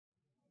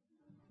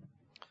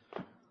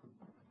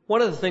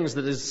One of the things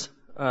that is,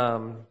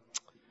 I'm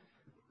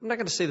not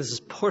going to say this is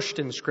pushed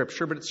in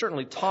Scripture, but it's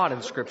certainly taught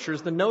in Scripture,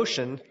 is the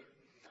notion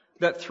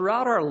that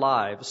throughout our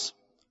lives,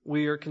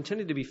 we are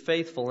continuing to be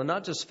faithful, and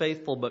not just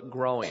faithful, but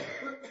growing.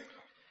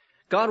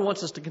 God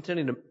wants us to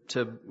continue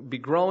to be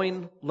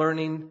growing,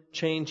 learning,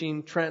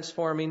 changing,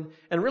 transforming,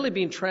 and really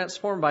being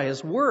transformed by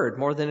His Word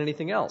more than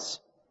anything else.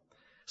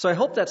 So I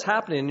hope that's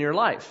happening in your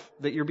life,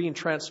 that you're being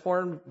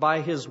transformed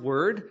by His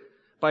Word,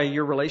 by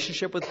your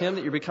relationship with Him,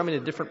 that you're becoming a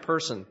different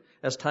person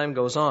as time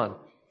goes on.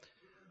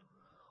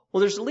 Well,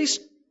 there's at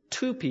least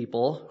two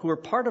people who are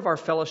part of our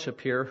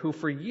fellowship here who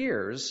for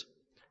years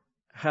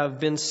have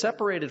been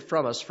separated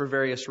from us for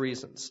various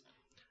reasons,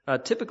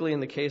 typically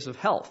in the case of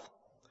health.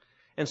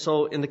 And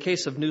so in the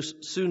case of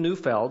Sue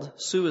Neufeld,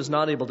 Sue is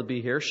not able to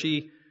be here.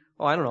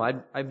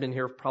 I've been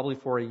here probably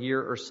for a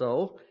year or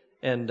so,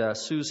 and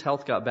Sue's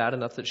health got bad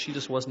enough that she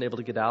just wasn't able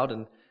to get out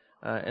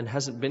and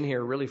hasn't been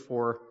here really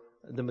for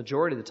the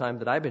majority of the time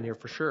that I've been here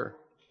for sure.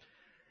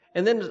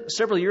 And then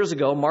several years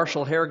ago,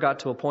 Marshall Hare got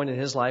to a point in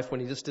his life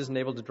when he just isn't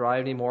able to drive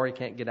anymore. He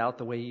can't get out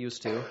the way he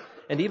used to.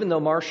 And even though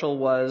Marshall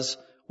was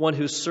one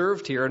who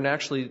served here and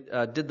actually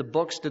did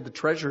the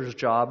treasurer's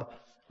job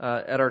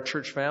at our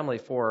church family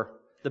for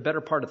the better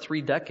part of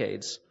 3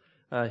 decades,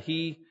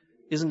 he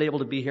isn't able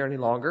to be here any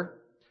longer.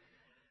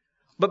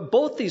 But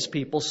both these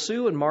people,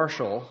 Sue and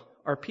Marshall,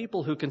 are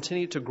people who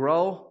continue to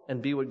grow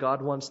and be what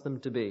God wants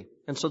them to be.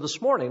 And so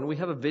this morning we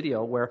have a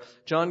video where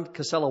John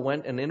Casella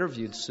went and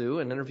interviewed Sue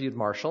and interviewed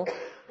Marshall,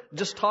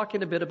 just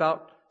talking a bit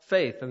about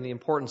faith and the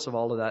importance of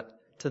all of that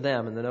to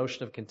them and the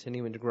notion of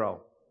continuing to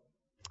grow.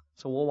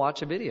 So we'll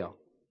watch a video.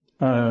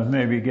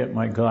 Maybe get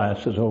my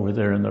glasses over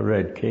there in the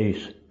red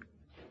case.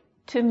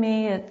 To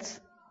me, it's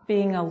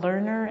being a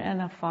learner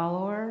and a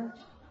follower.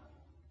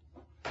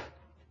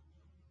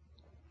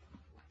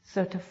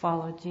 So to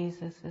follow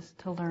Jesus is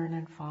to learn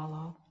and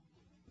follow.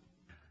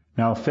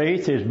 Now,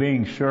 faith is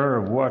being sure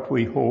of what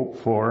we hope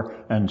for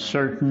and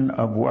certain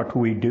of what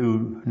we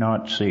do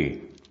not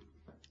see.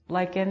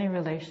 Like any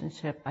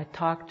relationship, I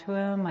talk to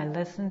Him, I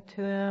listen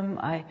to Him,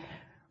 I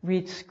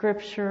read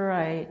Scripture,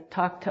 I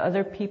talk to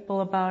other people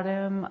about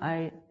Him,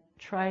 I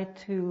try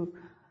to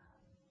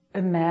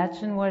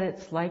imagine what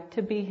it's like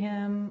to be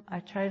Him, I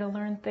try to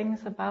learn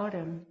things about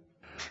Him.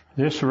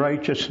 This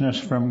righteousness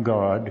from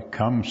God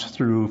comes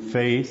through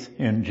faith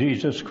in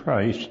Jesus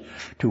Christ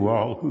to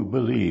all who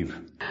believe.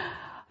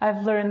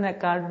 I've learned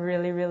that God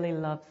really, really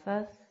loves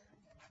us,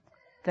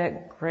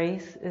 that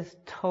grace is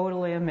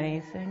totally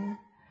amazing,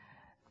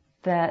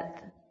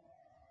 that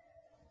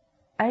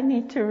I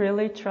need to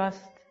really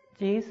trust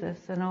Jesus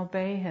and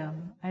obey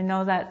Him. I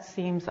know that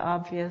seems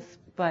obvious,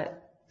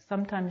 but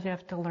sometimes you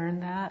have to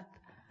learn that.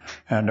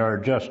 And are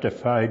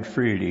justified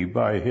freely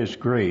by His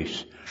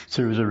grace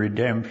through the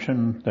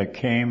redemption that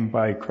came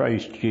by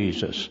Christ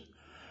Jesus.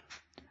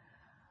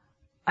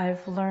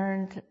 I've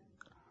learned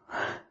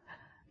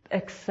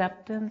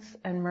acceptance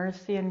and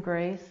mercy and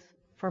grace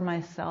for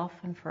myself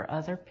and for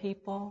other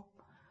people.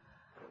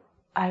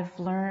 I've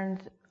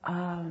learned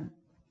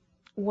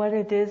what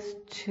it is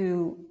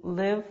to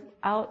live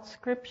out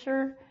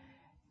Scripture.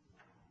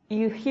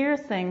 You hear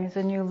things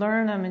and you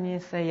learn them and you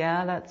say,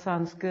 yeah, that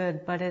sounds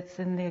good, but it's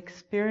in the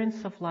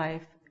experience of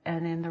life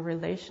and in the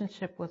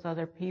relationship with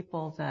other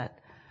people that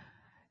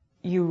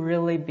you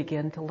really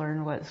begin to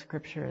learn what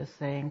Scripture is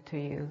saying to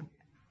you.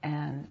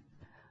 And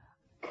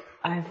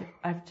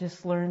I've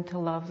just learned to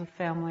love the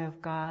family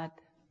of God.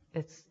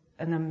 It's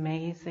an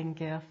amazing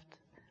gift.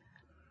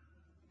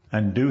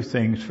 And do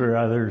things for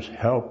others,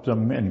 help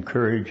them,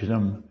 encourage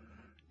them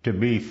to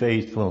be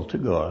faithful to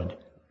God.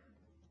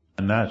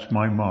 And that's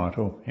my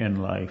motto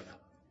in life.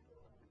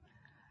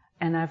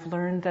 And I've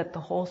learned that the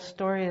whole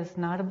story is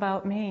not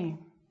about me.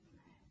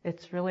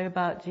 It's really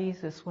about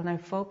Jesus. When I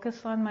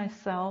focus on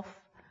myself,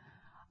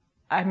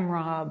 I'm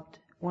robbed.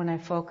 When I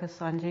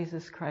focus on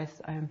Jesus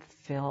Christ, I'm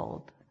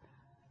filled.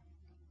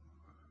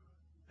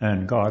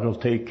 And God will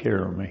take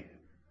care of me.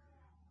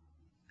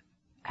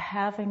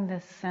 Having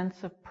this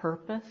sense of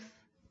purpose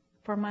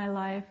for my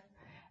life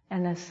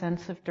and a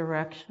sense of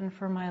direction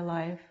for my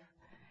life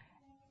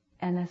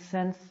and a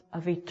sense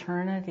of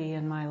eternity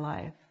in my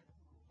life.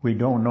 We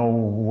don't know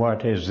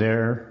what is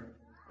there,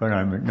 but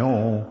I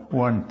know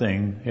one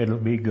thing, it'll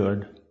be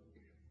good.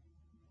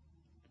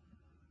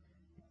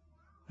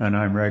 And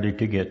I'm ready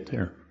to get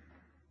there.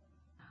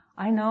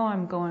 I know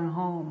I'm going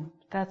home.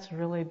 That's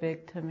really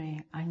big to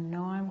me. I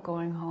know I'm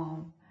going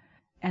home.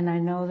 And I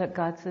know that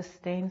God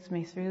sustains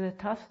me through the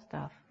tough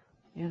stuff.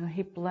 You know,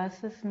 He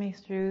blesses me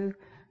through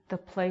the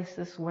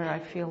places where I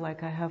feel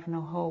like I have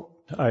no hope.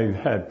 I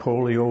had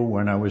polio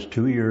when I was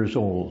 2 years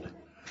old,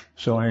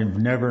 so I've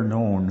never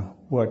known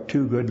what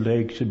 2 good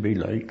legs would be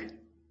like.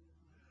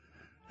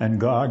 And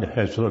God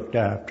has looked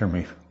after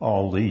me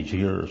all these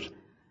years.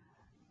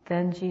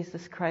 Then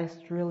Jesus Christ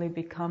really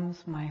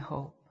becomes my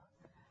hope.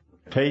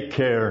 Take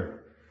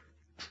care.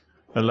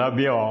 I love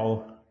you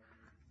all.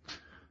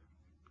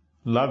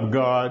 Love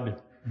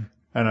God,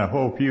 and I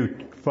hope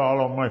you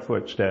follow my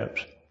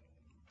footsteps.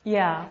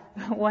 Yeah,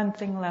 one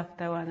thing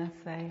left I want to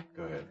say.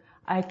 Go ahead.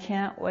 I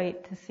can't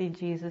wait to see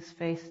Jesus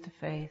face to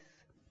face,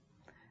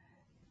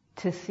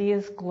 to see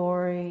His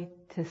glory,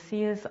 to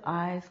see His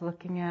eyes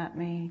looking at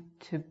me,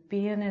 to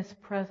be in His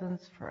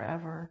presence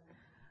forever.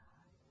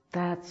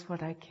 That's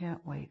what I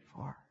can't wait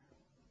for.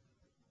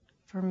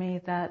 For me,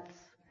 that's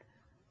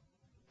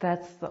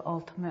the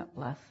ultimate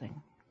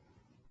blessing.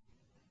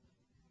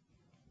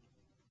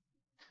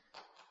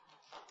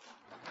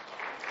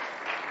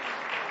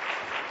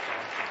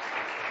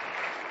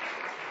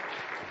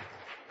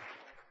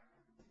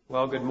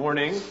 Well, good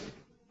morning.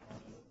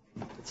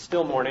 It's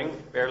still morning,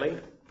 barely.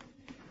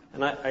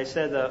 And I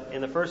said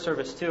in the first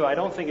service, too, I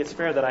don't think it's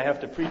fair that I have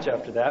to preach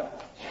after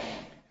that,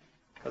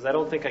 because I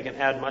don't think I can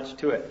add much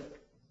to it.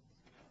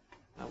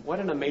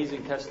 What an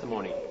amazing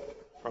testimony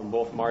from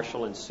both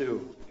Marshall and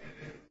Sue.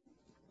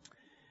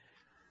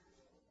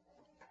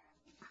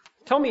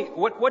 Tell me,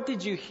 what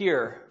did you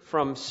hear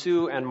from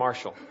Sue and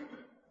Marshall?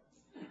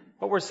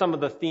 What were some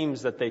of the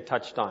themes that they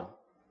touched on?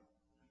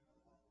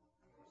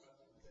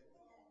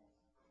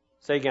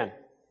 Say again.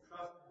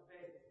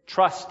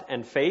 Trust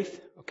and faith.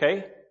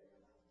 Okay.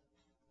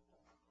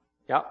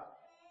 Yeah.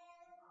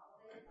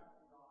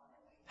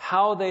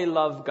 How they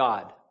love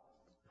God.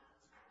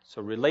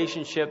 So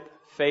relationship,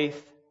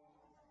 faith.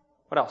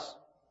 What else?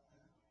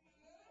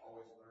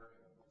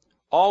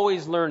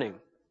 Always learning.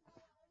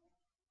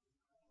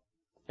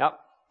 Yep.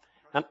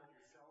 And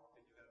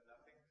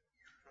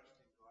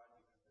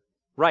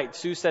right.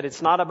 Sue said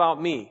it's not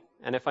about me.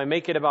 And if I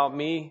make it about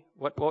me,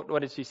 what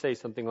did she say?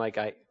 Something like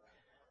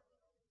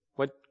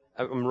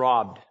I'm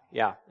robbed.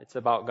 Yeah, it's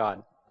about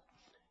God.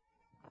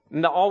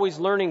 And the always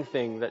learning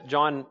thing that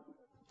John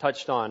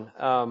touched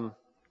on.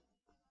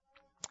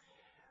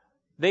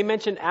 They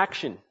mentioned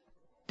action,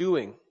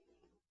 doing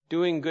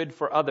good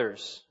for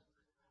others,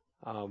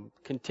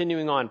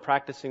 continuing on,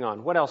 practicing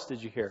on. What else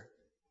did you hear?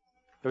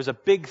 There was a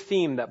big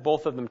theme that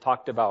both of them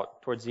talked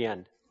about towards the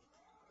end.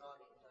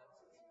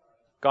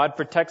 God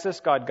protects us,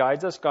 God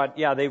guides us,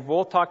 they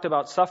both talked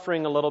about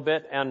suffering a little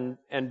bit and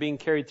being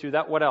carried through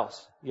that. What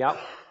else? Yeah.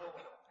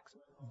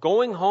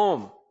 Going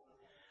home.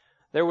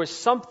 There was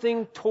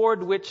something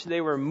toward which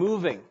they were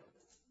moving.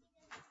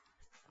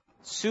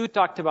 Sue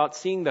talked about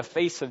seeing the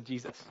face of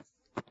Jesus.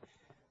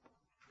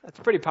 That's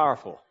pretty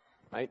powerful,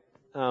 right?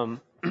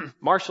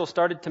 Marshall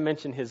started to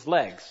mention his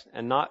legs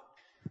and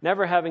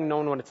never having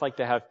known what it's like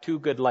to have two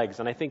good legs.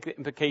 And I think the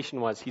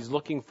implication was he's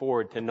looking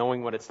forward to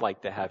knowing what it's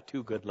like to have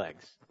two good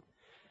legs.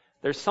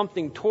 There's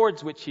something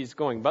towards which he's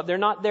going, but they're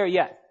not there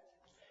yet.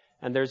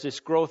 And there's this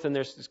growth and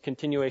there's this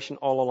continuation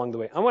all along the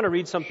way. I want to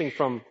read something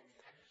from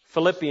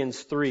Philippians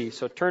 3.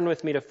 So turn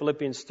with me to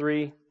Philippians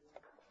 3.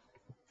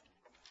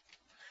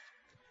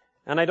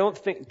 And I don't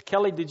think,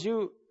 Kelly,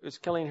 was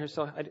Kelly in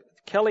herself?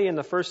 Kelly in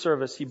the first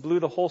service, he blew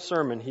the whole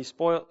sermon. He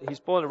spoiled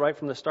it right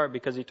from the start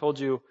because he told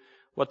you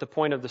what the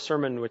point of the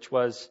sermon, which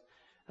was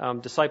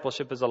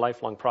discipleship is a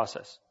lifelong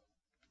process.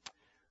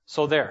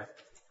 So there.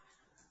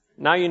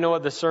 Now you know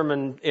what the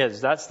sermon is.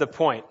 That's the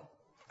point.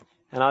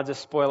 And I'll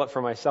just spoil it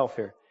for myself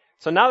here.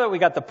 So now that we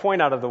got the point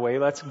out of the way,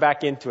 let's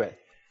back into it.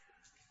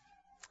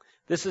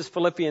 This is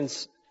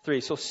Philippians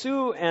 3. So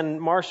Sue and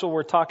Marshall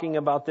were talking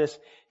about this.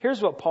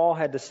 Here's what Paul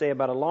had to say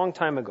about a long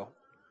time ago.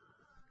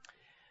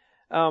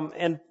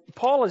 And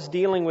Paul is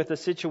dealing with a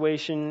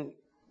situation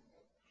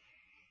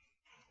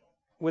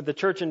with the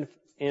church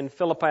in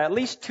Philippi. At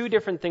least two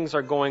different things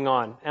are going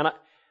on. And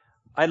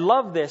I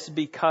love this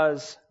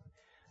because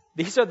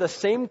these are the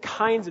same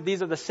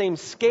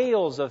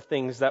scales of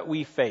things that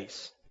we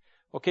face.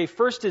 Okay,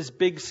 first is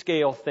big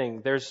scale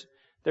thing. There's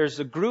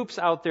the groups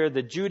out there,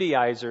 the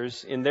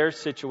Judaizers in their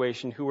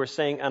situation who were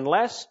saying,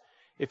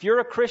 if you're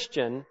a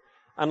Christian,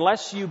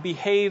 unless you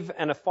behave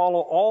and follow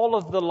all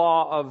of the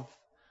law of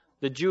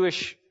the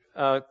Jewish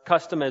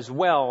custom as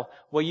well,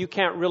 you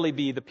can't really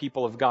be the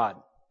people of God.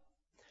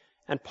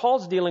 And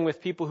Paul's dealing with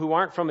people who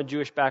aren't from a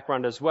Jewish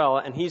background as well,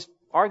 and he's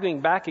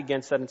arguing back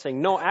against that and saying,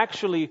 no,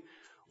 actually,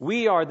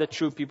 we are the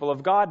true people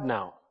of God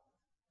now.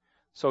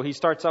 So he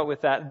starts out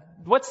with that.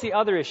 What's the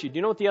other issue? Do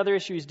you know what the other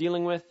issue he's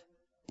dealing with?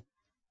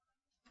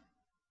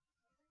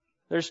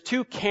 There's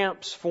two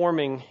camps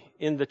forming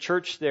in the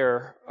church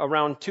there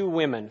around two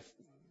women,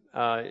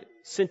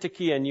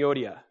 Syntyche and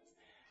Euodia.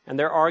 And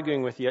they're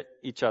arguing with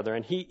each other.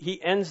 And he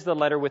ends the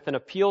letter with an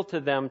appeal to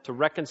them to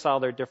reconcile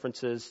their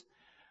differences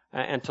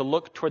and to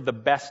look toward the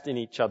best in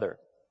each other.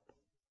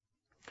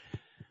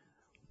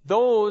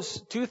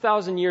 Those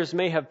 2,000 years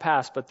may have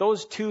passed, but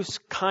those two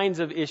kinds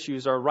of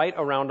issues are right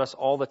around us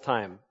all the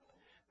time.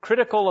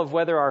 Critical of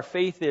whether our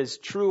faith is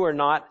true or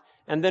not,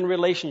 and then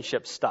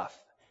relationship stuff.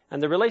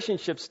 And the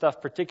relationship stuff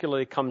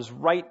particularly comes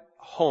right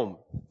home,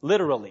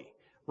 literally,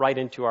 right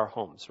into our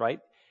homes,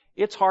 right?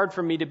 It's hard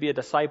for me to be a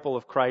disciple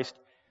of Christ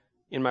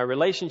in my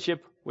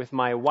relationship with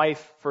my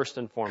wife first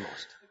and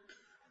foremost.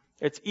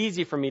 It's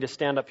easy for me to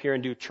stand up here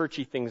and do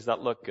churchy things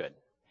that look good.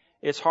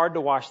 It's hard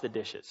to wash the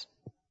dishes.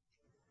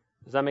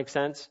 Does that make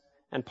sense?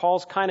 And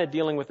Paul's kind of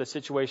dealing with a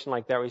situation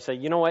like that where he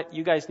said, you know what,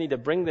 you guys need to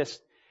bring this,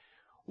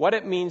 what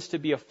it means to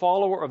be a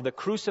follower of the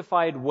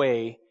crucified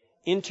way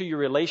into your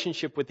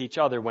relationship with each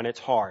other when it's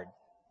hard.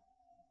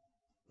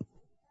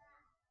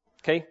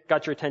 Okay,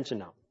 got your attention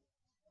now.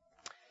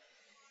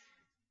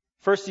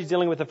 First, he's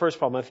dealing with the first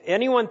problem. If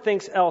anyone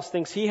thinks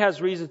he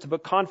has reason to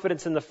put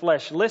confidence in the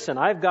flesh, listen,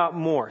 I've got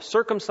more.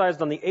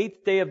 Circumcised on the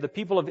 8th day of the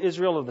people of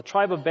Israel, of the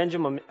tribe of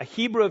Benjamin, a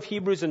Hebrew of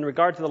Hebrews in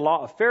regard to the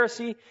law, a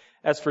Pharisee,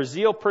 as for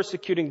zeal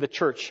persecuting the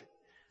church.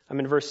 I'm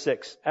in verse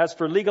 6. As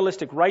for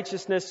legalistic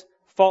righteousness,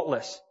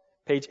 faultless.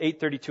 Page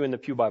 832 in the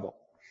Pew Bible.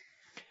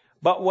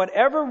 But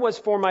whatever was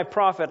for my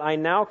profit, I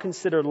now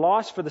consider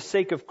loss for the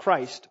sake of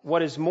Christ.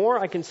 What is more,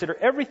 I consider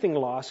everything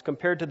loss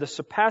compared to the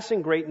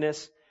surpassing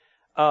greatness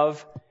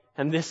of,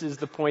 and this is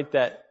the point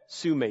that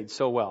Sue made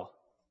so well,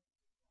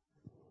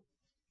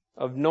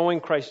 of knowing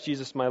Christ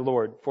Jesus my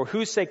Lord, for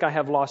whose sake I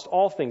have lost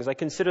all things. I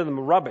consider them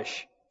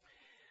rubbish,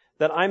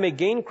 that I may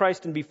gain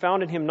Christ and be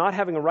found in him, not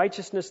having a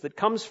righteousness that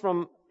comes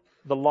from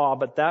the law,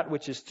 but that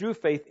which is through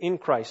faith in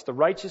Christ, the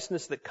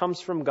righteousness that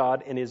comes from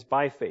God and is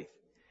by faith.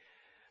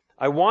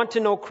 I want to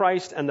know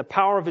Christ and the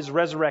power of his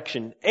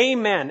resurrection.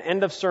 Amen.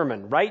 End of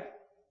sermon, right?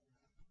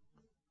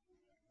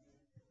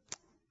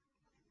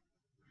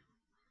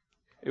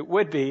 It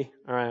would be.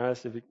 All right, let's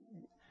see if we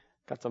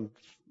got some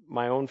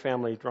my own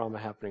family drama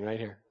happening right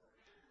here.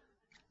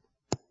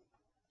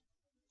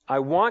 I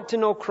want to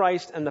know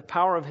Christ and the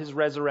power of his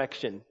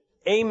resurrection.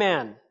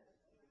 Amen.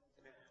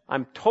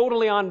 I'm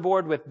totally on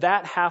board with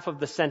that half of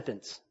the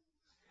sentence.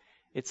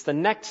 It's the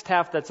next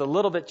half that's a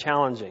little bit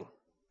challenging.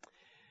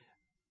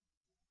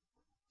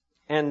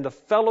 And the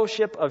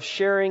fellowship of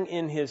sharing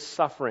in his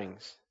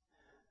sufferings.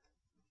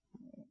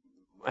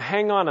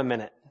 Hang on a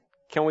minute.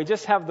 Can we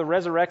just have the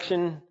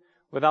resurrection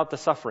without the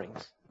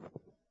sufferings?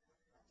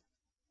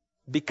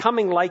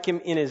 Becoming like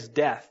him in his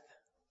death.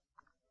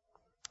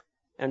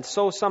 And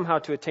so somehow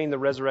to attain the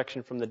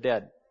resurrection from the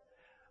dead.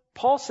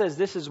 Paul says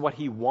this is what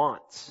he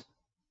wants.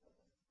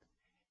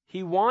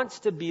 He wants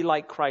to be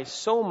like Christ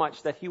so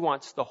much that he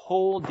wants the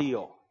whole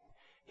deal.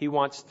 He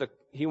wants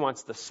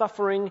the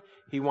suffering,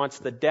 he wants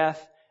the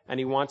death, and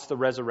he wants the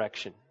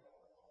resurrection.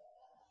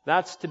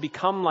 That's to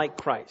become like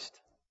Christ.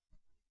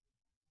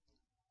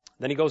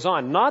 Then he goes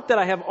on, not that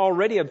I have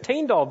already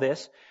obtained all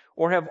this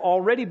or have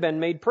already been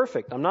made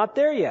perfect. I'm not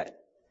there yet.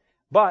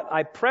 But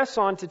I press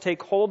on to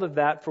take hold of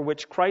that for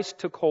which Christ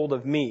took hold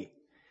of me.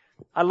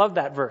 I love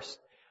that verse.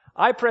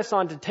 I press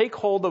on to take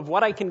hold of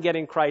what I can get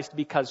in Christ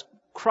because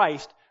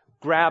Christ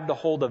grabbed a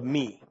hold of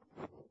me.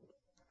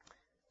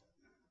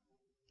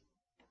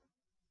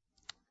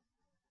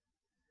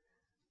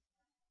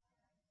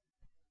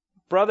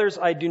 Brothers,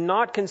 I do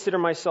not consider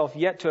myself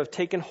yet to have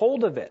taken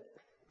hold of it.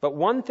 But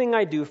one thing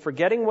I do,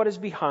 forgetting what is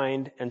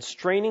behind and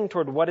straining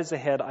toward what is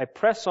ahead, I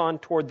press on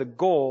toward the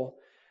goal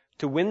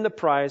to win the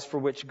prize for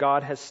which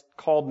God has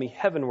called me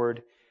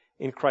heavenward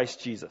in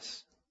Christ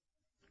Jesus.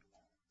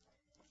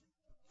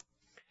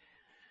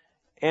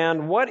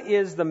 And what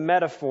is the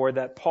metaphor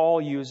that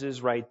Paul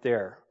uses right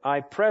there?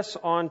 I press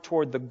on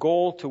toward the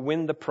goal to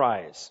win the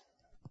prize.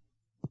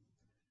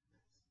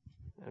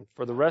 And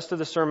for the rest of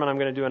the sermon, I'm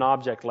going to do an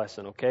object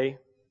lesson, okay?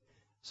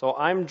 So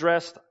I'm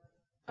dressed.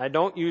 I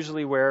don't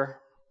usually wear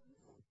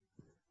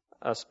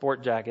a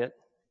sport jacket.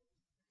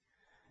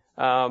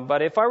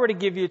 But if I were to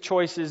give you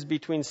choices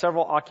between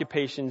several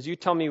occupations, you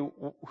tell me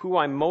who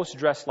I'm most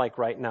dressed like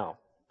right now.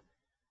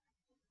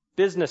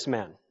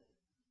 Businessman.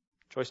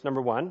 Choice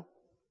number 1.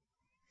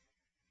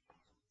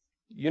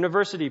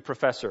 University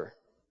professor.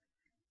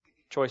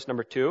 Choice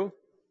number 2.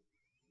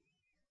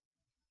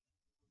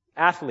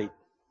 Athlete.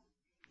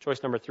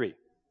 Choice number 3.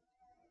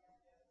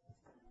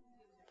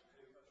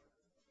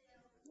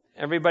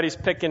 Everybody's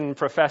picking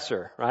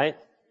professor, right?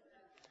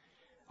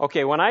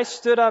 Okay, when I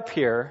stood up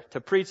here to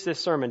preach this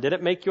sermon, did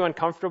it make you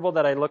uncomfortable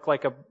that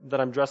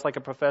I'm dressed like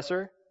a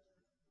professor?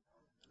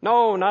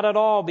 No, not at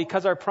all,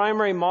 because our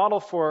primary model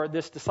for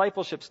this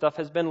discipleship stuff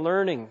has been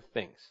learning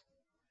things.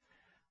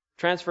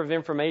 Transfer of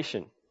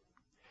information.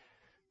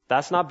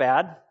 That's not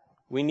bad.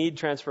 We need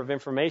transfer of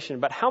information.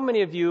 But how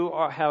many of you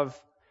have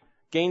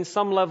gained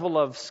some level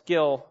of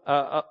skill,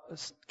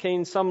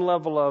 gained some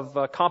level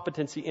of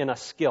competency in a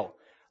skill?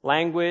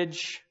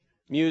 Language,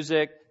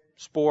 music,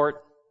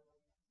 sport.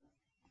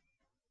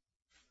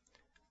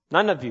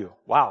 None of you.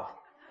 Wow.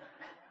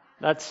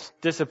 That's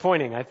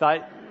disappointing. I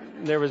thought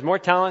there was more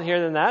talent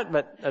here than that,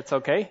 but that's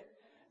okay.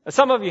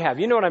 Some of you have.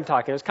 You know what I'm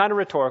talking. It's kind of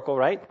rhetorical,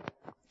 right?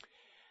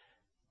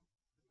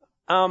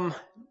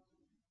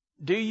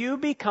 Do you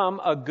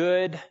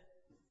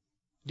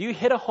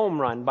hit a home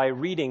run by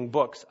reading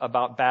books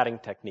about batting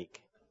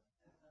technique?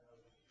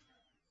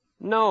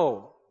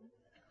 No.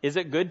 Is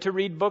it good to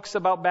read books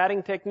about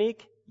batting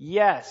technique?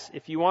 Yes.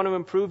 If you want to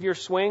improve your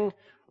swing,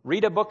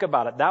 read a book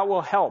about it. That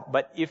will help.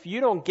 But if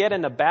you don't get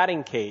in a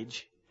batting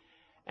cage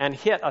and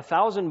hit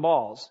 1,000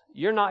 balls,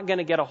 you're not going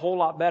to get a whole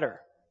lot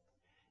better.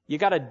 You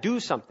got to do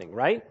something,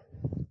 right?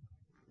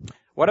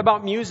 What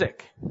about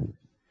music?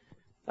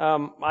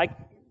 I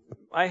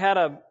had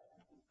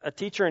a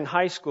teacher in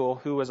high school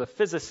who was a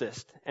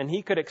physicist, and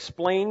he could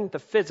explain the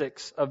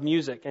physics of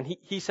music. And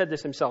he said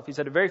this himself. He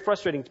said, it's very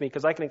frustrating to me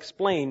because I can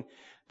explain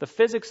the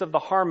physics of the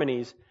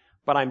harmonies,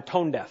 but I'm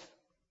tone deaf.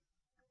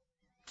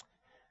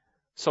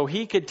 So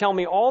he could tell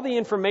me all the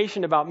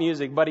information about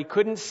music, but he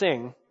couldn't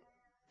sing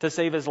to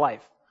save his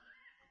life.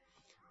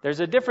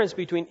 There's a difference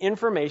between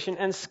information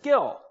and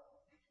skill.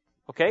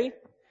 Okay?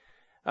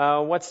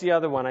 What's the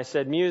other one? I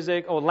said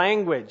music. Oh,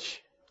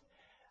 language.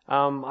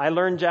 I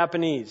learned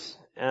Japanese.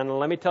 And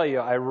let me tell you,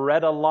 I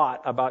read a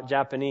lot about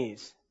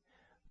Japanese.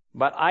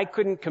 But I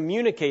couldn't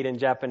communicate in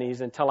Japanese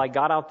until I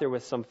got out there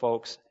with some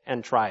folks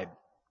and tried.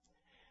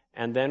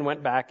 And then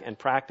went back and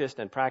practiced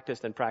and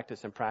practiced and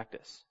practiced and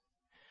practiced.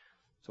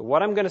 So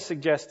what I'm going to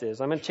suggest is,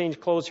 I'm going to change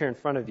clothes here in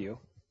front of you.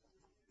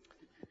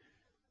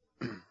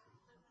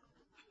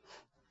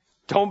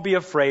 Don't be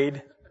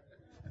afraid.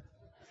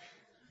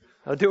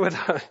 I'll do it.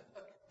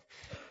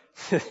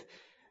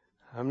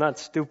 I'm not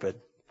stupid.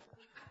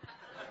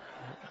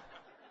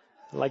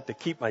 I like to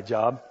keep my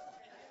job.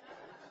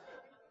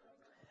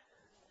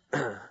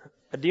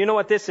 But do you know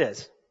what this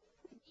is?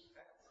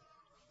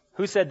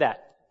 Who said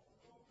that?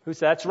 Who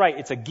said that's right?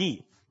 It's a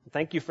gi.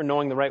 Thank you for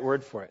knowing the right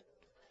word for it.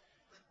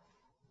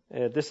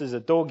 This is a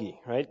dogi,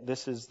 right?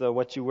 This is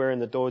what you wear in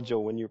the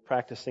dojo when you're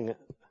practicing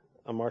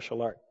a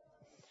martial art.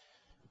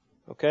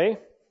 Okay?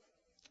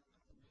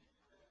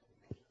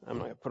 I'm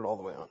not going to put it all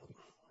the way on.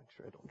 Make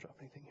sure I don't drop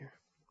anything here.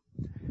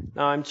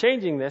 Now I'm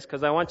changing this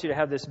because I want you to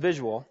have this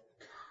visual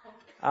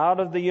out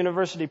of the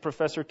university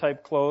professor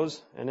type clothes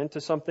and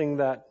into something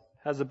that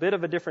has a bit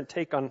of a different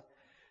take on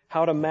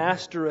how to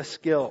master a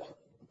skill.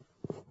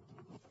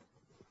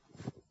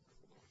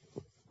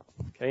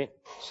 Okay,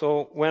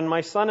 so when my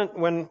son,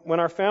 when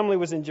our family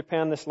was in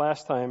Japan this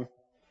last time,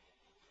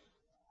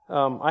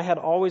 I had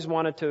always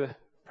wanted to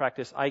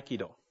practice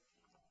Aikido.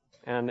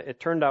 And it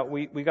turned out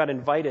we got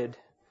invited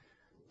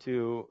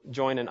to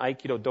join an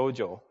Aikido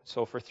dojo.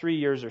 So for 3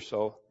 years or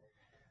so,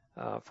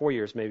 4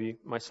 years maybe,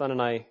 my son and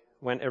I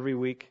went every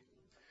week,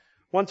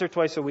 once or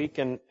twice a week,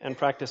 and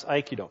practiced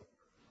Aikido.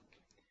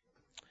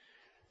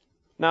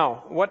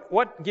 Now,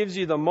 what gives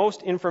you the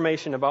most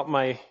information about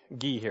my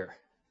gi here?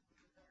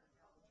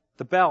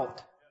 The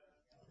belt.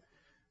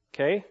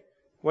 Okay?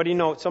 What do you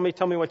know? Somebody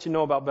tell me what you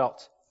know about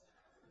belts.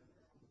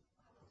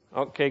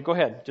 Okay, go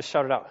ahead. Just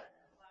shout it out.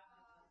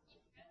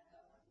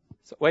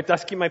 So, wait,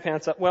 does keep my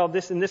pants up? Well,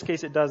 in this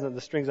case it doesn't.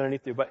 The string's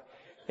underneath you. But,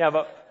 yeah,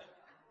 but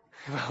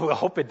I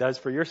hope it does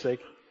for your sake.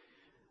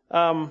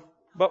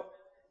 But,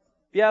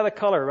 yeah, the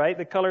color, right?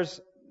 The color's,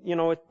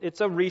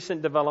 it's a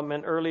recent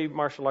development. Early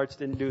martial arts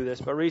didn't do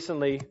this. But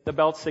recently, the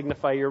belts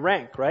signify your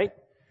rank, right?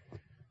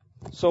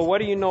 So what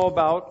do you know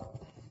about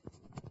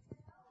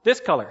this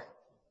color?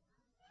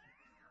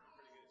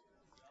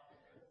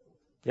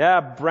 Yeah,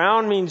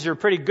 brown means you're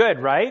pretty good,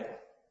 right?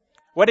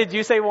 What did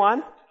you say,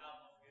 Juan?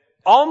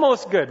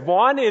 Almost good.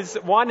 Juan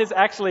is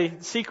actually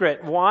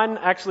secret. Juan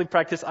actually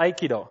practiced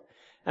Aikido.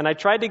 And I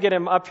tried to get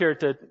him up here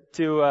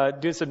to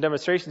do some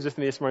demonstrations with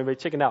me this morning, but he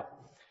chickened out.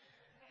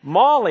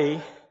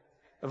 Molly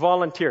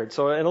volunteered.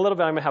 So in a little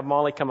bit, I'm going to have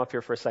Molly come up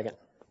here for a second.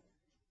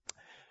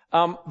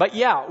 But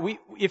yeah,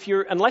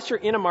 unless you're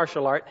in a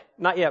martial art,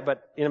 not yet,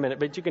 but in a minute,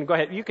 but you can go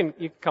ahead. You can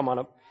come on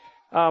up.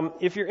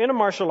 If you're in a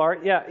martial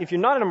art, yeah, if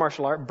you're not in a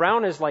martial art,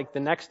 brown is like the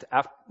next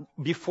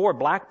before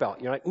black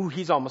belt. You're like, ooh,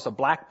 he's almost a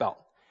black belt.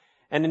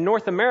 And in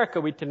North America,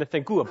 we tend to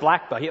think, ooh, a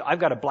black belt. I've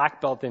got a black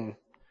belt in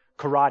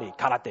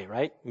karate,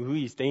 right? Ooh,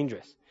 he's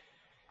dangerous.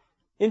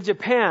 In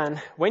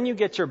Japan, when you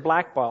get your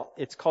black belt,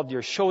 it's called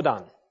your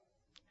shodan.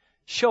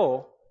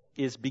 Sho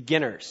is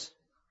beginners.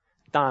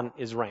 Dan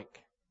is rank.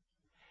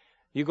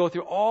 You go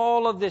through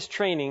all of this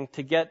training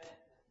to get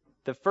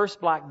the first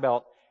black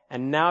belt,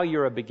 and now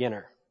you're a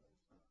beginner.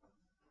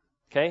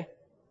 Okay?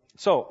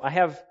 So, I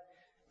have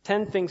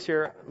 10 things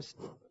here.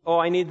 Oh,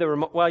 I need the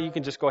remote. Well, you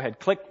can just go ahead.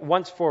 Click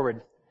once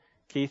forward,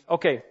 Keith.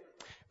 Okay.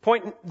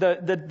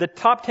 The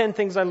top 10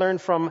 things I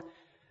learned from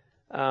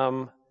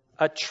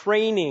a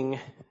training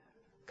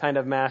kind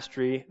of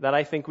mastery that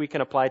I think we can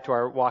apply to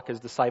our walk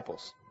as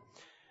disciples.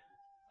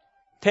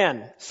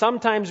 10.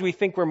 Sometimes we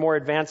think we're more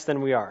advanced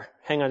than we are.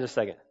 Hang on just a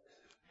second.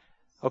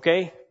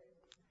 Okay?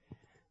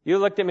 You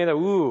looked at me and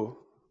ooh,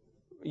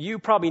 you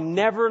probably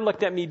never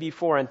looked at me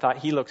before and thought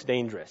he looks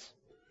dangerous.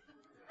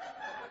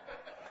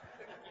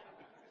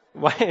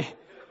 Why?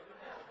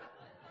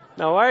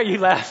 Now, why are you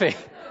laughing?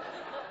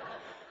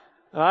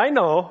 I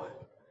know.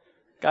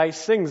 Guy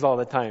sings all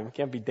the time.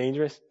 Can't be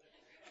dangerous.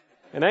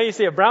 And now you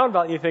see a brown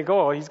belt and you think,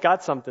 oh, he's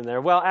got something there.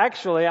 Well,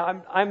 actually,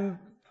 I'm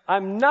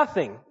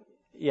nothing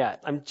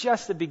yet. I'm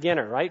just a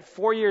beginner, right?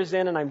 4 years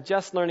in and I'm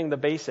just learning the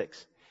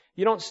basics.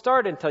 You don't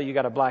start until you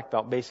got a black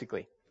belt,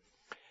 basically.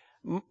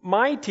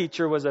 My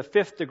teacher was a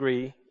 5th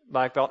degree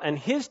black belt, and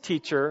his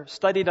teacher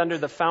studied under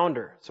the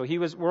founder. So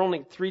we're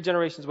only 3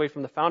 generations away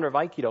from the founder of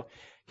Aikido.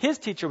 His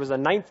teacher was a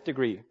 9th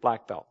degree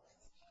black belt,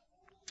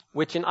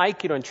 which in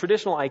Aikido, in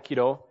traditional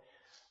Aikido,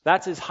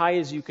 that's as high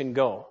as you can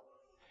go.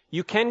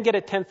 You can get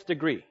a 10th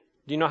degree.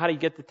 Do you know how to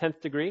get the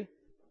 10th degree?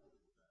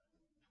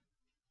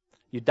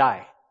 You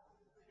die.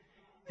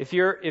 If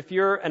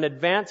you're an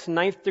advanced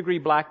 9th degree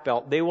black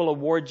belt, they will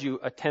award you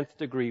a 10th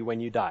degree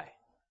when you die.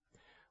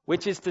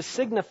 Which is to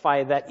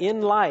signify that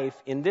in life,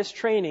 in this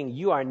training,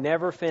 you are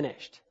never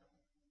finished.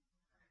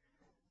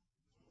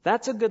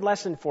 That's a good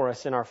lesson for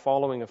us in our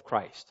following of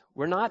Christ.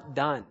 We're not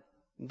done.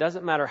 It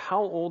doesn't matter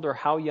how old or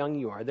how young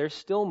you are. There's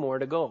still more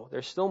to go.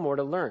 There's still more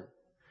to learn.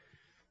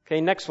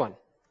 Okay, next one.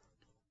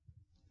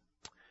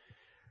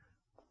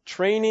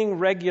 Training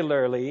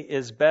regularly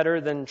is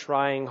better than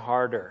trying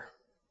harder.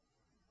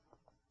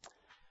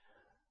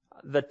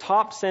 The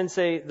top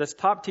sensei, this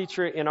top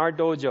teacher in our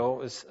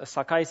dojo is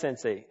Sakai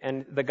sensei.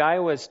 And the guy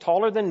was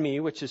taller than me,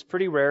 which is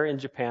pretty rare in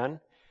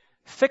Japan,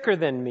 thicker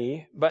than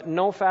me, but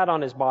no fat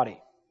on his body.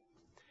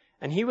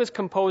 And he was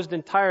composed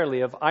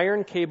entirely of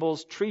iron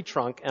cables, tree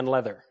trunk, and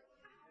leather.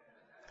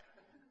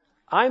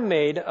 I'm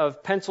made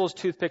of pencils,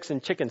 toothpicks,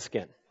 and chicken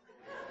skin.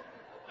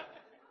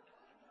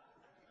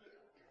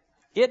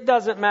 It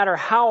doesn't matter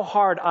how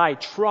hard I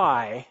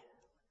try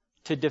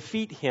to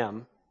defeat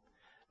him.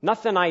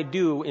 Nothing I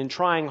do in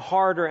trying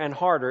harder and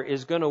harder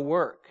is going to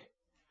work.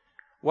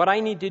 What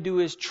I need to do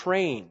is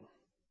train.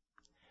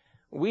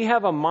 We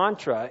have a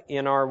mantra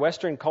in our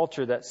Western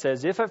culture that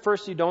says, if at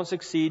first you don't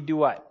succeed, do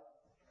what?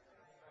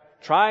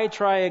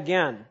 Try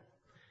again.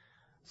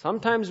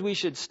 Sometimes we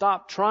should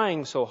stop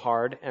trying so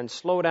hard and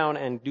slow down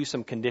and do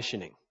some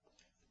conditioning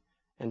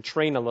and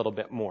train a little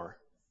bit more.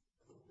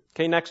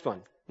 Okay, next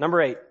one. Number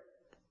 8.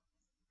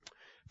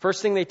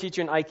 First thing they teach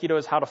you in Aikido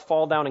is how to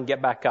fall down and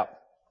get back up.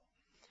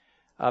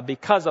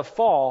 Because a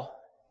fall,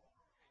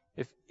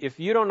 if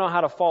you don't know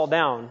how to fall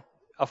down,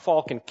 a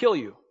fall can kill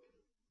you.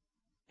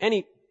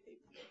 Any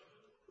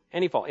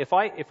fall. If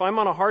I'm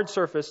on a hard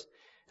surface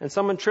and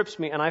someone trips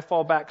me and I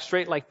fall back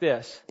straight like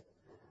this,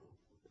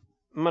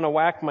 I'm going to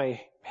whack my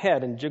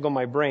head and jiggle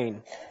my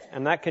brain,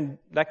 and that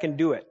can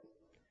do it.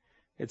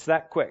 It's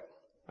that quick,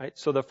 right?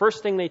 So the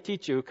first thing they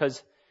teach you,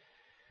 because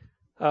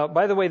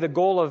by the way, the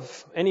goal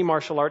of any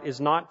martial art is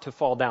not to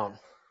fall down.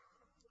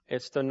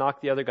 It's to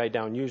knock the other guy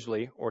down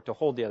usually, or to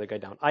hold the other guy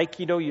down.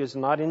 Aikido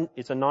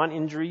it's a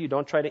non-injury. You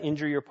don't try to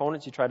injure your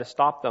opponents. You try to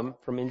stop them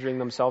from injuring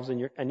themselves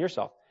and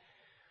yourself.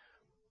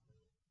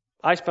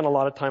 I spend a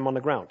lot of time on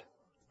the ground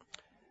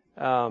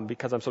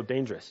because I'm so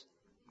dangerous.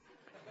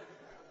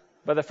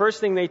 But the first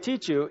thing they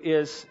teach you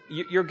is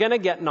you're going to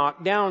get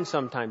knocked down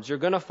sometimes. You're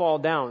going to fall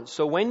down.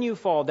 So when you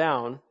fall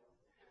down,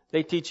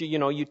 they teach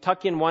you, you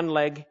tuck in one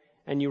leg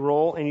and you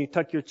roll and you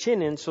tuck your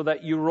chin in so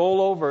that you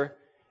roll over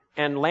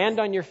and land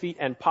on your feet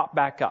and pop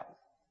back up.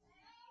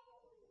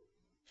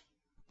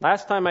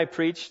 Last time I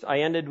preached, I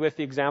ended with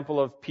the example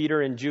of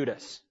Peter and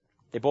Judas.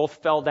 They both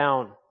fell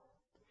down.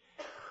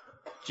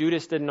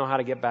 Judas didn't know how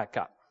to get back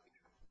up.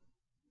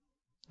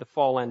 The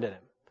fall ended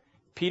him.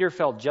 Peter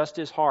fell just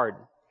as hard,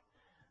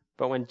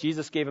 but when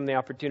Jesus gave him the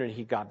opportunity,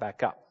 he got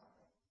back up.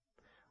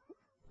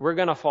 We're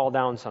going to fall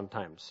down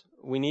sometimes.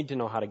 We need to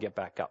know how to get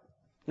back up.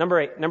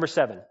 Number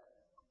 7.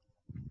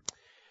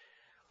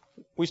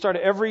 We start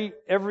every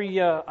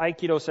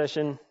Aikido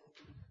session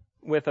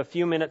with a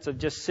few minutes of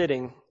just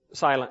sitting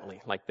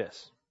silently like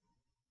this,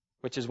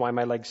 which is why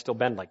my legs still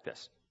bend like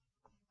this.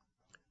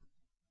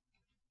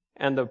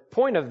 And the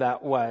point of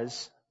that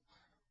was,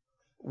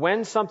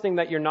 when something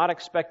that you're not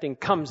expecting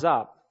comes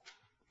up,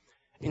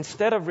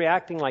 instead of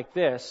reacting like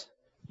this,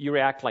 you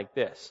react like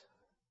this.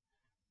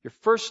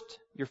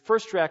 Your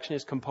first reaction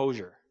is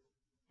composure.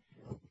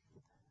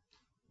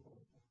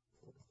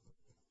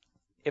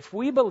 If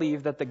we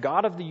believe that the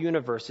God of the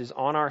universe is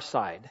on our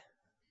side,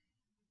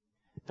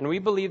 and we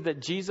believe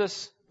that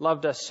Jesus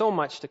loved us so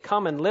much to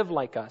come and live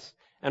like us,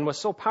 and was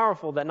so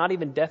powerful that not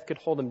even death could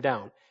hold him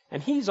down,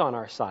 and he's on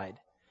our side,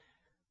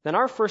 then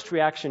our first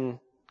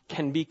reaction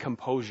can be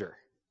composure.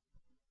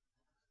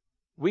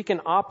 We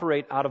can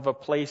operate out of a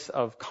place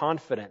of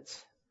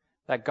confidence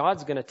that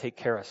God's going to take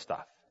care of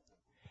stuff.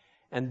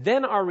 And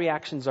then our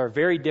reactions are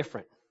very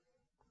different.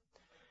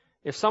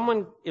 If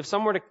someone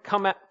were to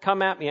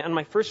come at me, and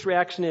my first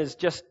reaction is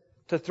just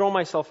to throw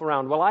myself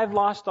around, well, I've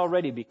lost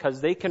already because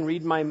they can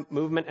read my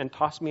movement and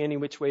toss me any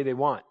which way they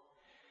want.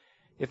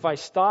 If I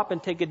stop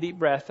and take a deep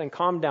breath and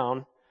calm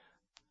down,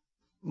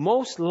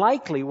 most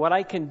likely what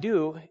I can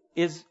do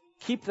is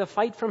keep the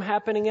fight from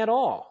happening at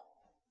all.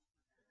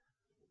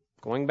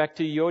 Going back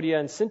to Yodia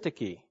and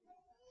Syntyche,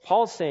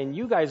 Paul's saying,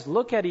 you guys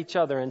look at each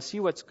other and see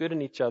what's good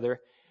in each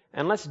other,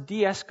 and let's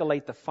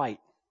de-escalate the fight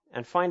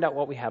and find out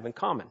what we have in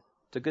common.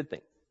 It's a good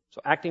thing. So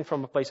acting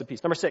from a place of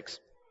peace. Number 6.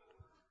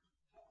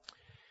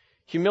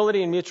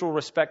 Humility and mutual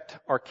respect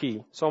are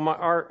key. So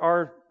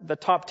the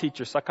top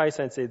teacher, Sakai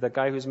Sensei, the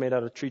guy who's made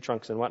out of tree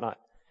trunks and whatnot,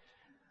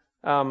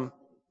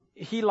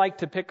 he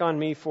liked to pick on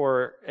me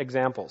for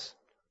examples.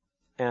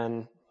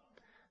 And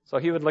so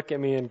he would look at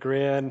me and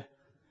grin,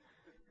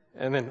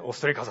 and then,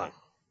 Osterika-san.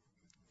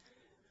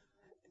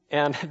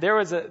 And there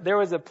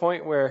was a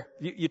point where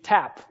you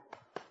tap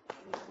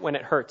when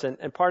it hurts.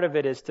 And part of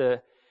it is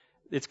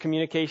it's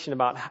communication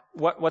about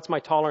what's my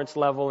tolerance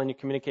level, and you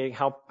communicate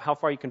how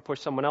far you can push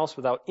someone else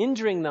without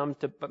injuring them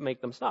but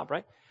make them stop,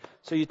 right?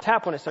 So you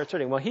tap when it starts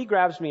hurting. Well, he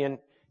grabs me and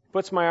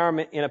puts my arm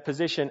in a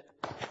position,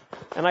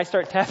 and I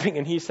start tapping,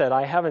 and he said,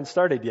 I haven't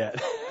started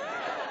yet.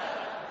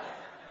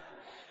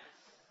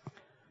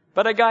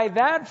 But a guy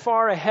that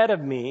far ahead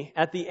of me,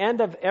 at the end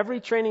of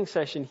every training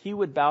session, he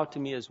would bow to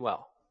me as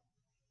well.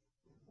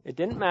 It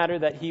didn't matter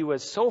that he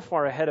was so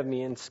far ahead of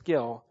me in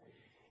skill.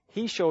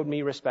 He showed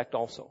me respect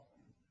also.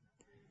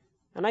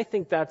 And I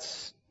think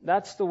that's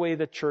the way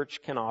the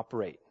church can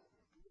operate.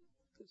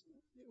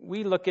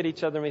 We look at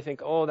each other and we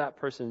think, oh, that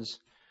person's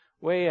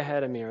way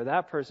ahead of me, or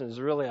that person's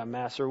really a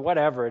mess, or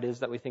whatever it is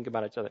that we think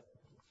about each other.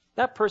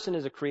 That person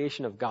is a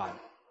creation of God.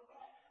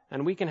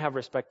 And we can have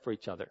respect for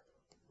each other.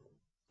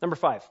 Number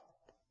 5.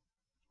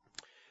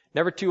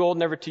 Never too old,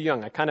 never too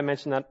young. I kind of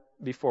mentioned that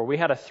before. We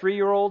had a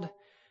 3-year-old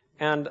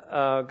and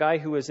a guy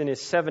who was in his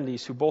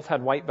 70s who both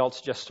had white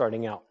belts just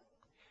starting out.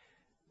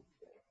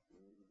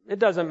 It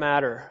doesn't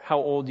matter how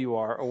old you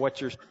are or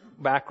what your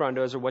background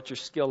is or what your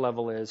skill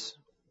level is.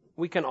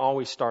 We can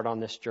always start on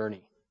this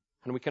journey,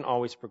 and we can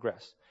always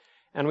progress.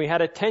 And we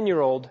had a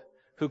 10-year-old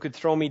who could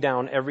throw me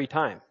down every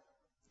time.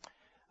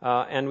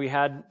 And we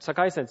had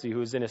Sakai Sensei, who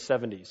was in his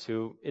 70s,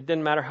 who it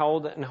didn't matter how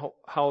old and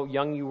how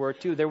young you were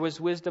too. There was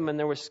wisdom and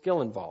there was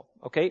skill involved.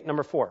 Okay,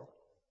 number 4.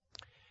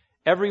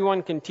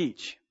 Everyone can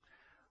teach.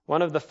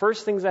 One of the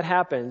first things that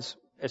happens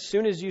as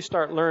soon as you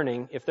start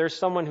learning, if there's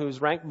someone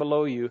who's ranked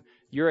below you,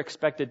 you're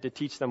expected to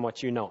teach them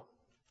what you know.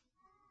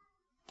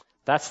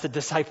 That's the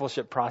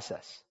discipleship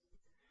process.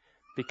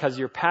 Because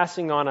you're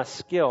passing on a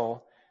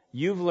skill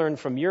you've learned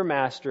from your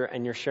master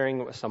and you're sharing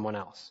it with someone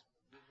else.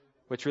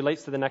 Which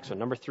relates to the next one,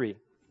 number 3.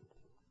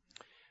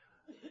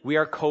 We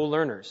are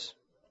co-learners.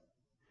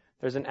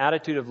 There's an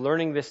attitude of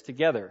learning this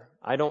together.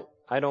 I don't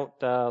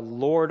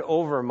lord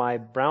over my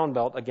brown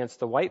belt against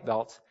the white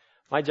belts.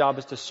 My job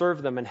is to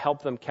serve them and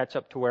help them catch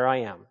up to where I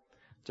am,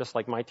 just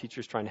like my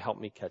teacher's trying to help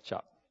me catch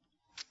up.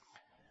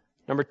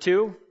 Number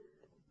 2,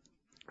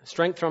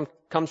 strength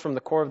comes from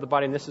the core of the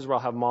body, and this is where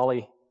I'll have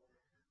Molly.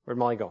 Where'd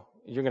Molly go?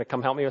 You're going to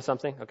come help me with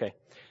something? Okay.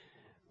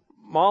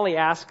 Molly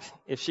asked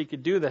if she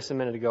could do this a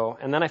minute ago,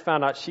 and then I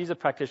found out she's a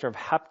practitioner of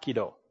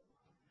Hapkido,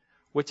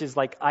 which is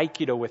like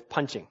Aikido with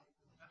punching.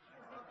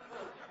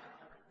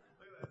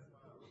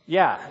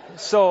 Yeah,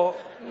 so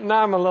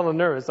now I'm a little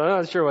nervous. I'm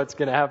not sure what's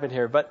going to happen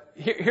here, but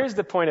here's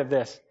the point of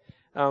this.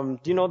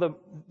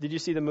 Did you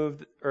see the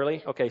move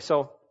early? Okay,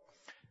 so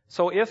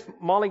if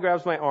Molly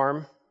grabs my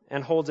arm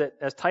and holds it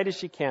as tight as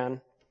she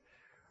can,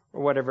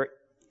 or whatever,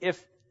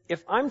 if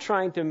I'm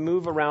trying to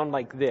move around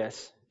like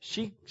this,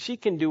 she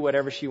can do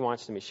whatever she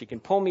wants to me. She can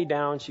pull me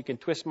down, she can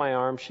twist my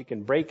arm, she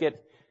can break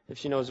it if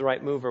she knows the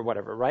right move or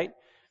whatever, right?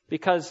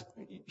 Because,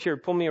 here,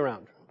 pull me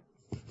around,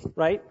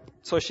 right?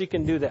 So she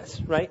can do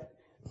this, right?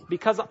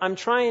 Because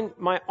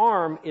my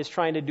arm is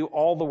trying to do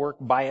all the work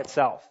by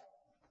itself.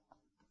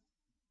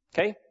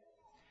 Okay?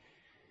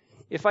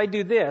 If I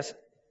do this,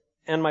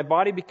 and my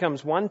body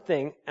becomes one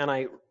thing, and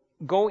I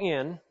go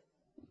in,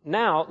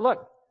 now,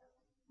 look,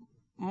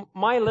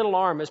 my little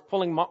arm is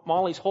pulling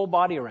Molly's whole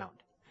body around.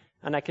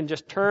 And I can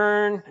just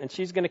turn, and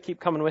she's going to keep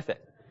coming with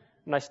it.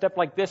 When I step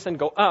like this and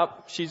go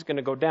up, she's going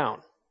to go down.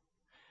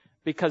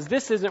 Because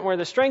this isn't where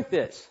the strength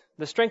is.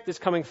 The strength is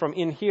coming from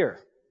in here.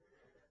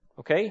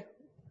 Okay?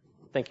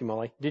 Thank you,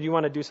 Molly. Did you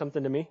want to do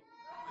something to me?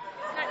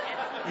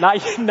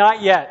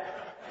 Not yet.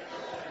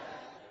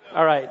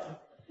 All right.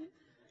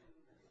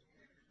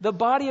 The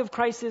body of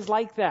Christ is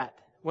like that.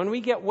 When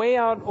we get way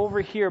out over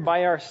here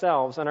by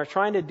ourselves and are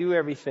trying to do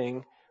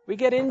everything, we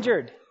get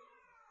injured.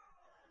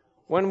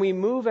 When we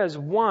move as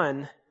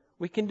one,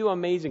 we can do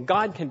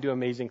God can do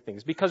amazing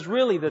things. Because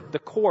really the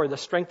core, the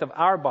strength of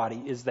our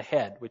body is the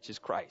head, which is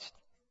Christ.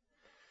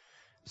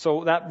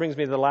 So that brings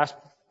me to the last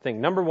thing.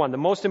 Number 1, the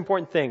most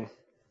important thing.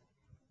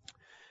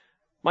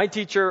 My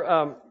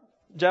teacher,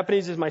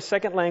 Japanese is my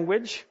second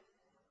language.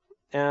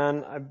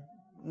 And I've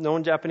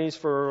known Japanese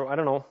for,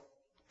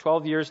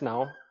 12 years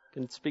now.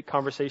 Can speak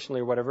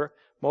conversationally or whatever.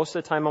 Most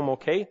of the time I'm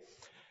okay.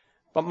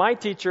 But my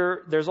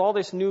teacher, there's all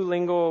this new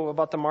lingo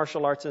about the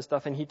martial arts and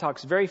stuff, and he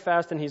talks very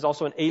fast, and he's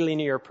also an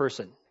alinear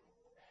person.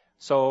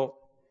 So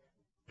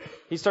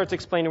he starts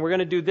explaining, we're going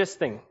to do this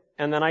thing.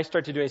 And then I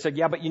start to do it. He said,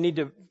 yeah, but you need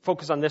to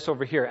focus on this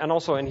over here. And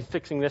he's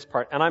fixing this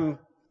part. And I'm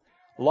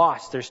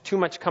lost. There's too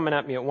much coming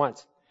at me at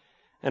once.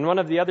 And one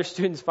of the other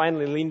students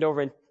finally leaned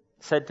over and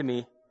said to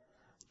me,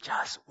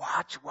 just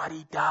watch what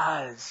he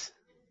does.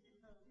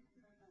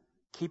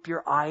 Keep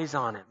your eyes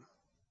on him.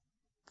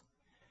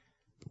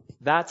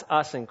 That's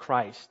us in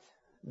Christ.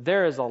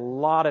 There is a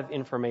lot of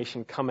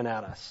information coming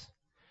at us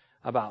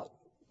about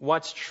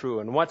what's true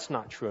and what's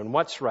not true and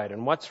what's right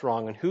and what's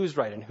wrong and who's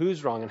right and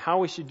who's wrong and how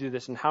we should do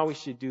this and how we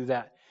should do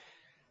that.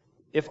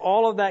 If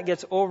all of that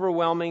gets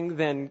overwhelming,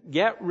 then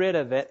get rid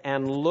of it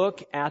and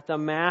look at the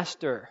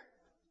Master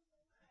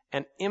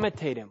and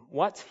imitate him.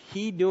 What's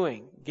he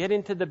doing? Get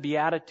into the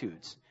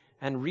Beatitudes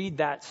and read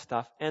that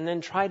stuff and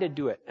then try to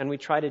do it. And we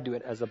try to do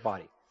it as a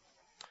body.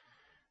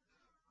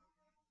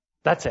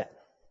 That's it.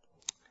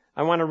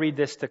 I want to read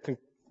this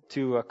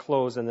to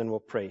close and then we'll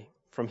pray.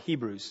 From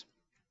Hebrews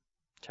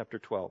chapter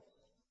 12.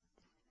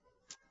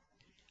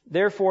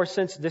 Therefore,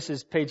 since this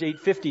is page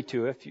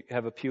 852, if you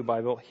have a Pew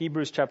Bible,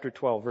 Hebrews chapter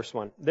 12, verse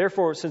 1.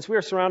 Therefore, since we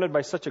are surrounded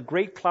by such a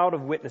great cloud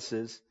of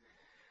witnesses,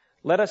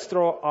 let us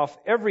throw off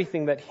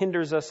everything that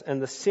hinders us and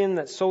the sin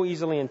that so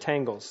easily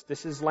entangles.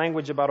 This is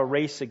language about a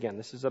race again.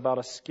 This is about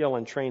a skill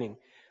and training.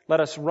 Let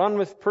us run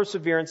with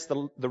perseverance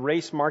the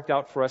race marked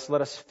out for us.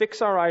 Let us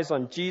fix our eyes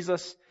on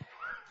Jesus,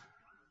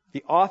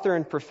 the author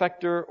and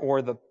perfecter,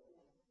 or the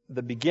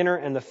beginner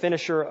and the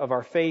finisher of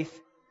our faith,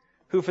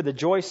 who for the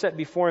joy set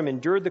before him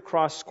endured the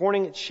cross,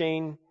 scorning its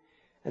shame,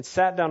 and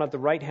sat down at the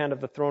right hand of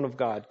the throne of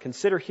God.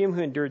 Consider him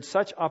who endured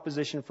such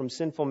opposition from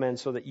sinful men,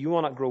 so that you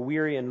will not grow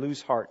weary and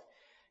lose heart.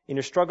 In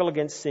your struggle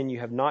against sin,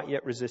 you have not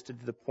yet resisted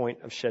to the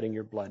point of shedding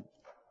your blood.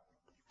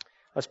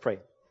 Let's pray.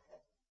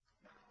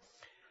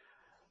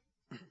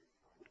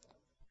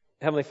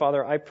 Heavenly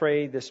Father, I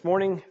pray this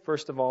morning,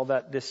 first of all,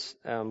 that this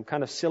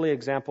kind of silly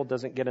example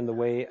doesn't get in the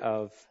way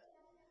of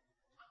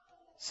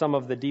some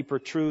of the deeper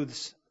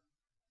truths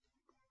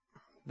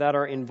that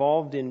are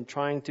involved in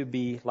trying to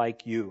be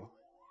like you.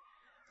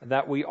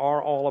 That we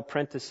are all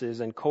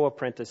apprentices and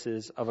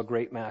co-apprentices of a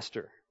great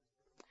master.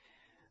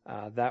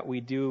 That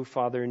we do,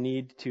 Father,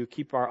 need to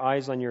keep our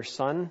eyes on your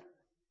Son,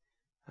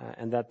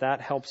 and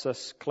that helps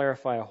us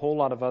clarify a whole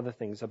lot of other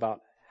things about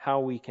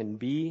how we can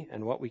be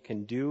and what we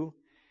can do,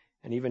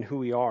 and even who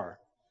we are.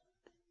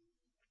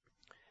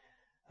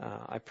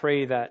 I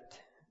pray that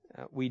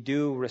we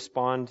do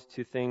respond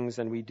to things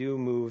and we do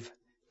move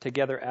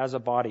together as a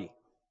body.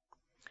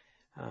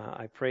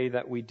 I pray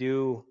that we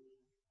do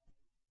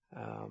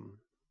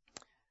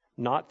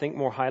not think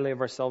more highly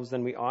of ourselves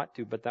than we ought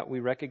to, but that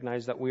we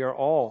recognize that we are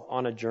all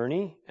on a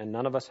journey and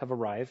none of us have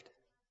arrived.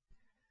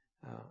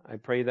 I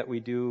pray that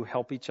we do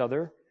help each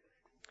other.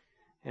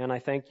 And I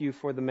thank you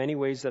for the many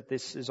ways that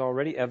this is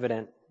already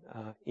evident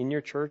in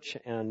your church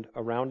and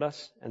around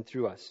us and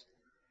through us.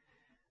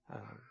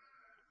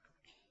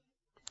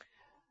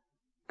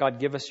 God,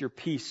 give us your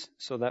peace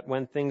so that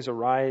when things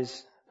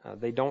arise,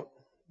 they don't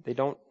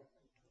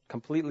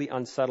completely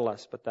unsettle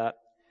us, but that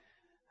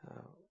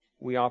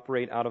we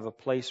operate out of a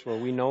place where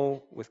we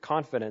know with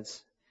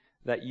confidence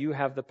that you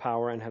have the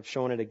power and have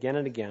shown it again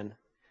and again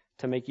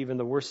to make even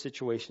the worst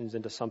situations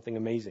into something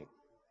amazing.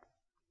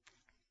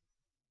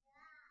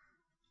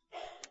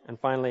 And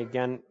finally,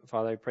 again,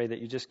 Father, I pray that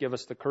you just give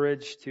us the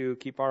courage to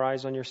keep our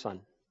eyes on your Son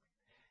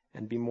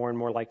and be more and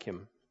more like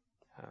him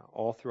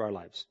all through our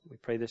lives. We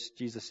pray this,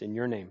 Jesus, in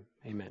your name.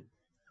 Amen.